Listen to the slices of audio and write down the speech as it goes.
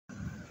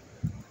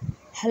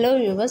Hello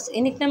viewers,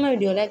 இன்றைக்கி நம்ம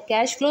வீடியோவில்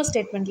cash flow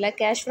ஸ்டேட்மெண்ட்டில்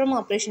cash from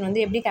operation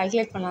வந்து எப்படி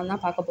கால்குலேட் பண்ணலாம்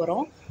தான் பார்க்க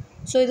போகிறோம்.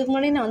 ஸோ இதுக்கு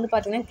முன்னாடி நான் வந்து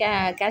பார்த்தீங்கன்னா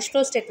கேஷ்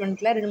ஃப்ளோ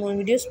ஸ்டேட்மெண்ட்டில் 2-3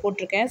 வீடியோஸ்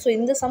போட்டிருக்கேன். ஸோ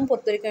இந்த சம்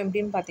பொறுத்த வரைக்கும்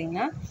எப்படின்னு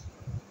பார்த்தீங்கன்னா,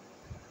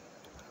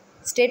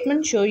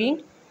 statement showing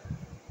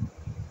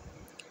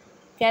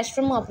cash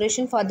from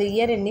operation for the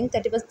year ending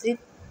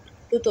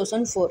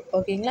 31/3/2004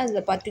 ஓகேங்களா.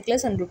 அதில்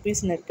பர்டிகுலர்ஸ் அண்ட்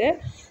ருப்பீஸ்னு இருக்குது.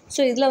 ஸோ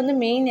இதில் வந்து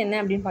மெயின் என்ன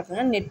அப்படின்னு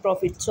பார்த்தீங்கன்னா நெட்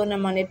ப்ராஃபிட். ஸோ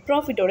நம்ம நெட்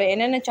ப்ராஃபிட்டோட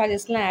என்னென்ன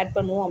சார்ஜஸ்லாம் ஆட்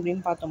பண்ணுவோம்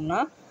அப்படின்னு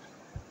பார்த்தோம்னா,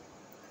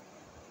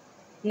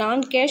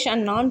 non-cash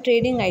and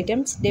non-trading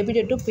items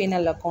debited to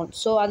P&L account.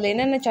 So அதில்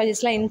என்னென்ன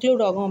சார்ஜஸ்லாம்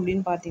இன்க்ளூட் ஆகும்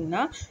அப்படின்னு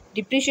பார்த்தீங்கன்னா,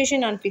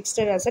 depreciation on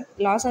fixed asset,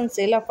 loss and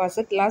sale of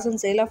asset, loss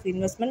and sale of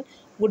investment,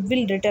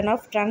 goodwill return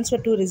of,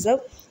 transfer to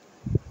reserve.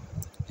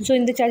 So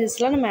இந்த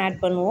சார்ஜஸ்லாம் நம்ம add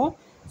பண்ணுவோம்.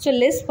 So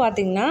less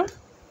பார்த்தீங்கன்னா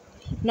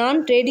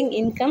நான் trading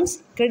incomes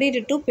credit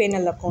to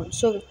P&L account.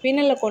 So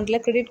P&L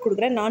அக்கௌண்ட்டில் credit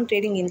கொடுக்குற நான்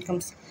trading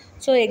incomes.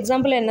 So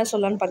example என்ன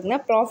சொல்லலான்னு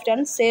பார்த்தீங்கன்னா, profit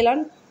on sale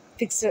on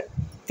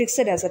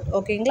fixed asset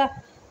ஓகேங்களா.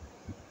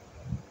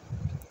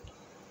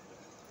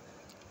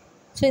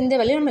 ஸோ இந்த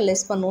வேல்யூ நம்ம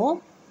லெஸ் பண்ணுவோம்.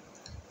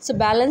 ஸோ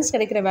பேலன்ஸ்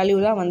கிடைக்கிற வேல்யூ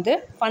தான் வந்து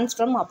ஃபண்ட்ஸ்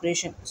ஃப்ரம்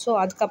ஆப்ரேஷன். ஸோ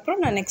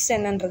அதுக்கப்புறம் நான் நெக்ஸ்ட்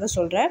என்னன்றதை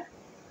சொல்கிறேன்.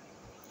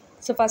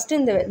 ஸோ ஃபஸ்ட்டு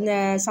இந்த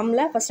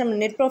சம்மில் ஃபஸ்ட் நம்ம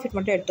நெட் ப்ராஃபிட்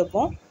மட்டும்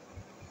எடுத்துப்போம்.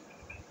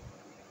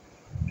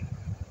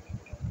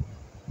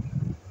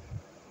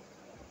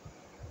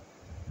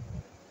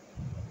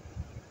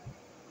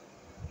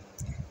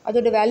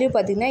 அதோட வேல்யூ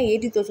பார்த்திங்கன்னா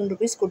 80,000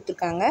 rupees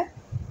கொடுத்துருக்காங்க.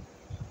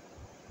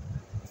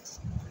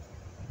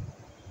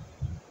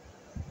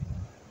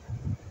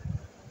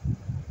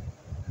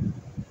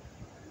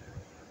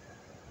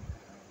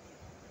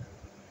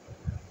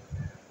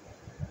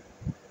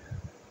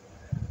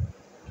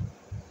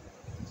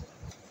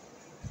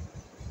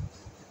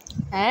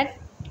 Add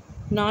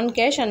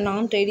non-cash and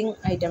non-trading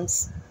items.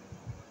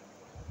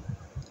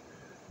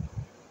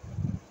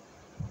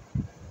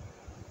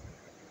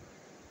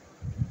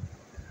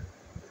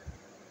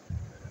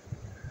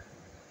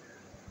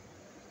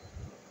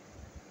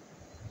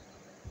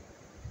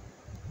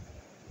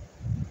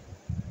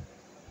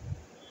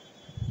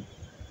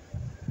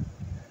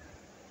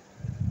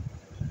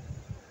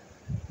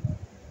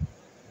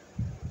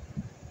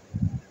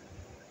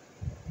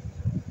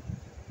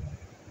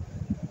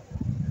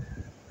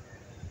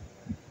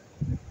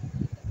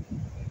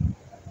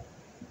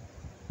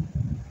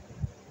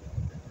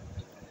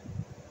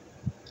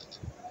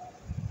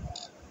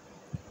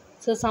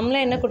 So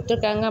சம்மில் என்ன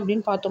கொடுத்துருக்காங்க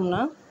அப்படின்னு பார்த்தோம்னா,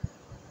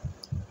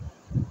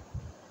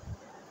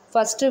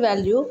 first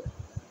value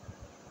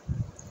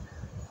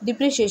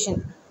depreciation.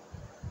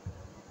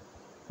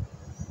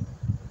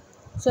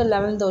 So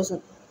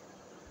 11,000.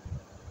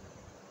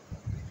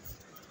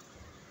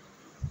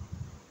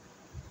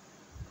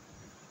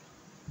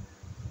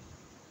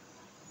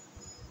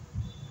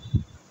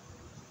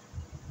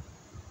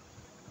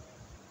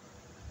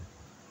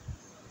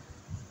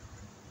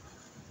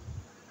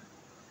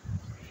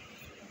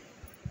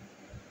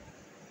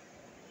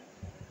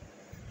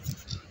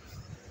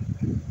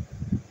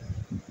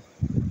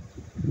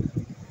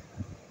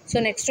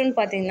 So next one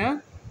பார்த்தீங்கன்னா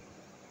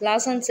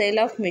loss and sale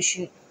of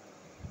machine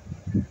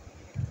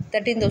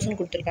 13,000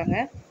 கொடுத்துருக்காங்க.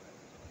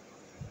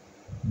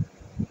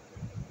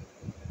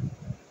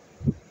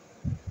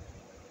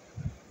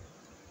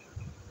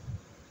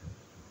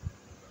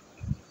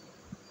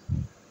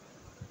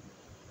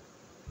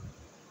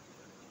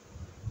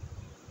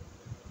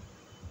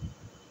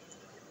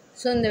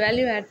 ஸோ இந்த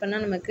வேல்யூ ஆட்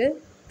பண்ணால் நமக்கு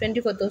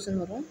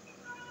 24,000 வரும்.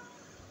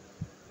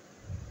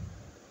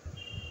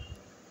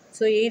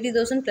 ஸோ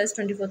 80,000 +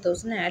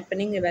 24,000 ஆட்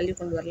பண்ணி இங்கே வேல்யூ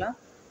கொண்டு வரலாம்.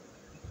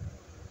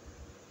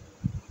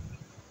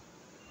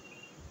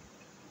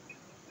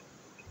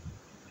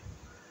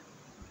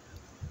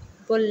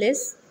 இப்போ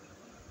லெஸ்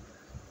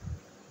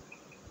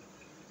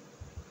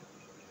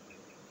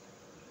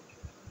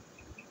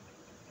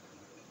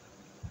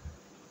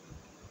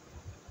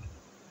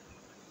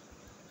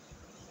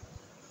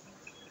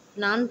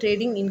நான்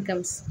ட்ரேடிங்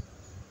இன்கம்ஸ்.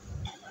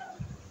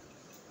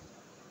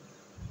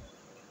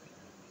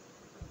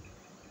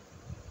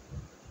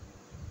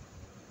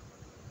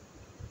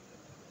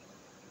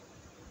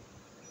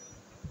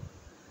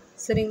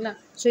 சரிங்களா.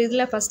 ஸோ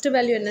இதில் ஃபஸ்ட்டு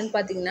வேல்யூ என்னன்னு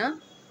பார்த்தீங்கன்னா,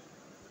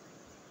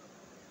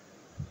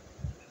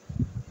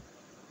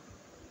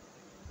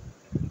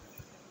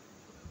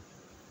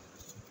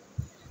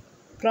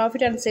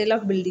 profit and sale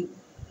of building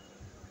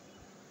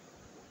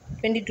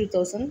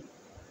 22,000.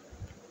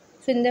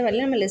 So இந்த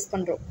வேல்யூ நம்ம லெஸ்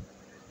பண்ணுறோம்.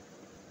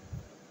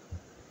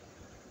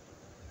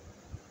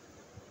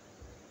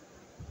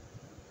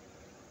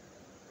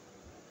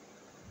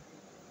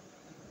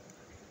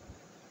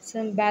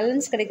 ஸோ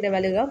பேலன்ஸ் கிடைக்கிற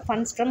வேல்யூ தான்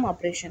ஃபண்ட்ஸ் ஃப்ரம்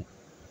ஆப்ரேஷன்.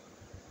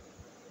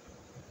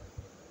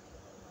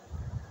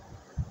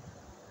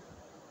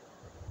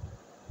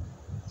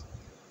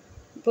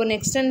 இப்போ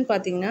நெக்ஸ்ட் என்ன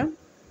பார்த்தீங்கன்னா,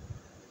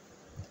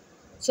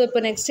 ஸோ இப்போ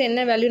நெக்ஸ்ட்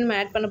என்ன வேல்யூ நம்ம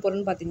ஆட் பண்ண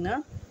போகிறோம்னு பார்த்தீங்கன்னா,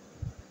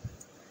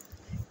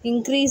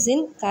 increase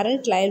in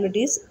current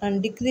liabilities and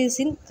decrease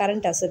in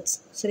current assets.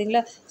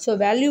 சரிங்களா. ஸோ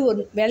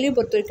வேல்யூ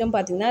பொறுத்த வரைக்கும்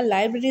பார்த்தீங்கன்னா,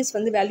 லைபிலிட்டிஸ்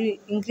வந்து வேல்யூ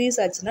இன்க்ரீஸ்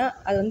ஆச்சுன்னா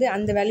அது வந்து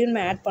அந்த வேல்யூ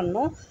நம்ம ஆட்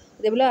பண்ணணும்.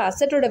 அதே போல்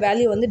அசட்டோட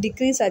வேல்யூ வந்து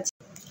டிக்ரீஸ் ஆச்சு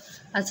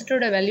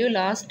அசட்டோட வேல்யூ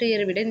லாஸ்ட்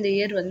இயர் விட இந்த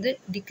இயர் வந்து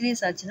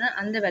டிக்ரீஸ் ஆச்சுன்னா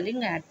அந்த வேல்யூ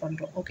இங்கே ஆட்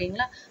பண்ணுறோம்.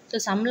 ஓகேங்களா? ஸோ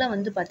சம்மில்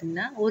வந்து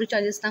பார்த்திங்கன்னா ஒரு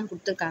சார்ஜஸ் தான்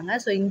கொடுத்துருக்காங்க.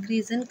 So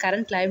increase in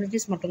current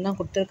liabilities மட்டும்தான்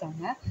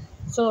கொடுத்துருக்காங்க.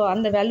 ஸோ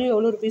அந்த வேல்யூ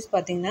எவ்வளோ ருபீஸ்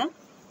பார்த்திங்கன்னா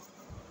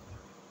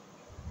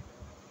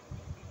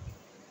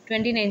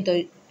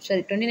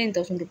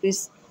 29,000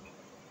 ருபீஸ்.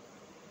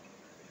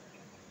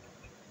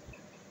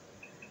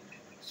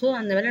 ஸோ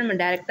அந்த வேல்யூ நம்ம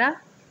டைரெக்டாக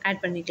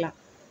ஆட் பண்ணிக்கலாம்.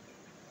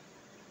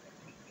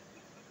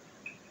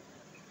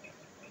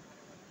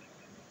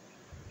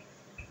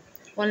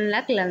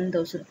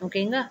 $1,11,000.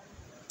 ஓகேங்களா?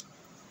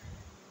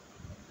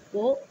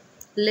 இப்போ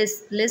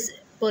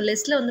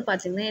லெஸ்ஸில் வந்து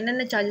பார்த்திங்கன்னா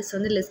என்னென்ன சார்ஜஸ்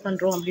வந்து லெஸ்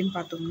பண்ணுறோம் அப்படின்னு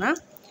பார்த்தோம்னா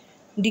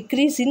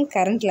decrease in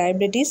current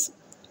liabilities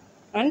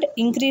and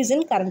increase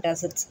in current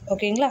assets.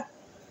 ஓகேங்களா?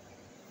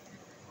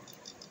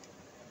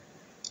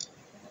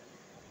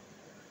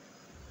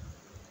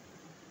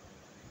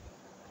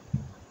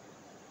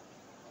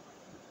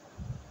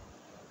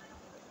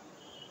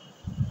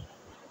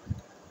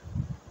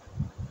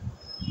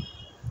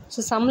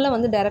 ஸோ சம்மில்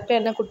வந்து டேரெக்டாக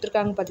என்ன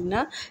கொடுத்துருக்காங்க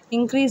பார்த்திங்கன்னா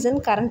இன்க்ரீஸ் இன்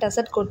கரண்ட்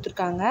அசட்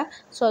கொடுத்துருக்காங்க.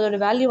 ஸோ அதோட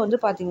வேல்யூ வந்து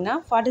பார்த்திங்கன்னா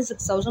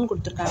 46,000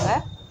 கொடுத்துருக்காங்க.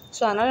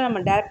 ஸோ அதனால்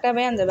நம்ம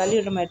டேரெக்டாகவே அந்த வேல்யூ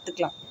நம்ம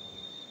எடுத்துக்கலாம்.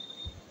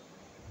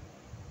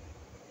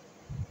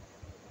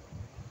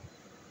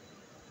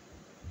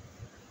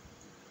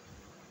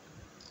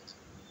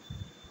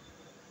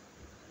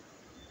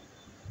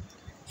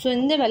 ஸோ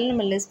இந்த வேல்யூ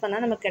நம்ம லெஸ்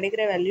பண்ணால் நமக்கு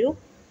கிடைக்கிற வேல்யூ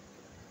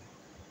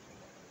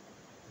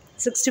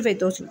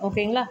 65,000.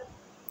 ஓகேங்களா?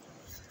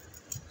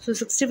 ஸோ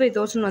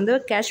 65,000 வந்து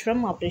கேஷ்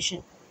ஃப்ரம்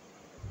ஆப்ரேஷன்.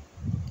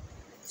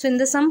 ஸோ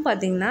இந்த சம்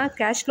பார்த்தீங்கன்னா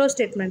கேஷ் ஃப்ளோ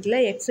ஸ்டேட்மெண்ட்டில்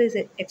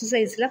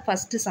எக்ஸசைஸில்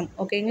ஃபஸ்ட்டு சம்.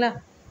 ஓகேங்களா?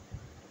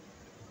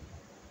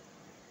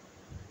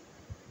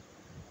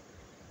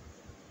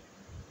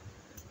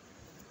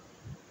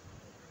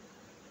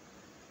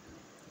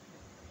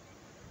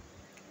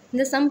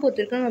 இந்த சம்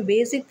பொறுத்திருக்கும் நம்ம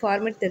பேசிக்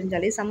ஃபார்மேட்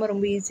தெரிஞ்சாலே சம்மை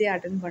ரொம்ப ஈஸியாக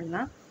அட்டென்ட்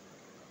பண்ணலாம்.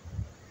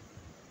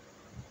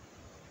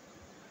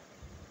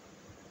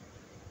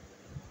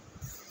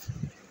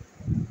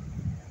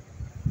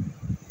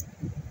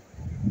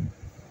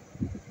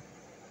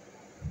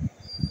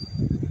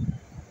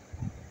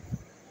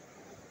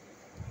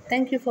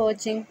 Thank you for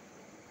watching.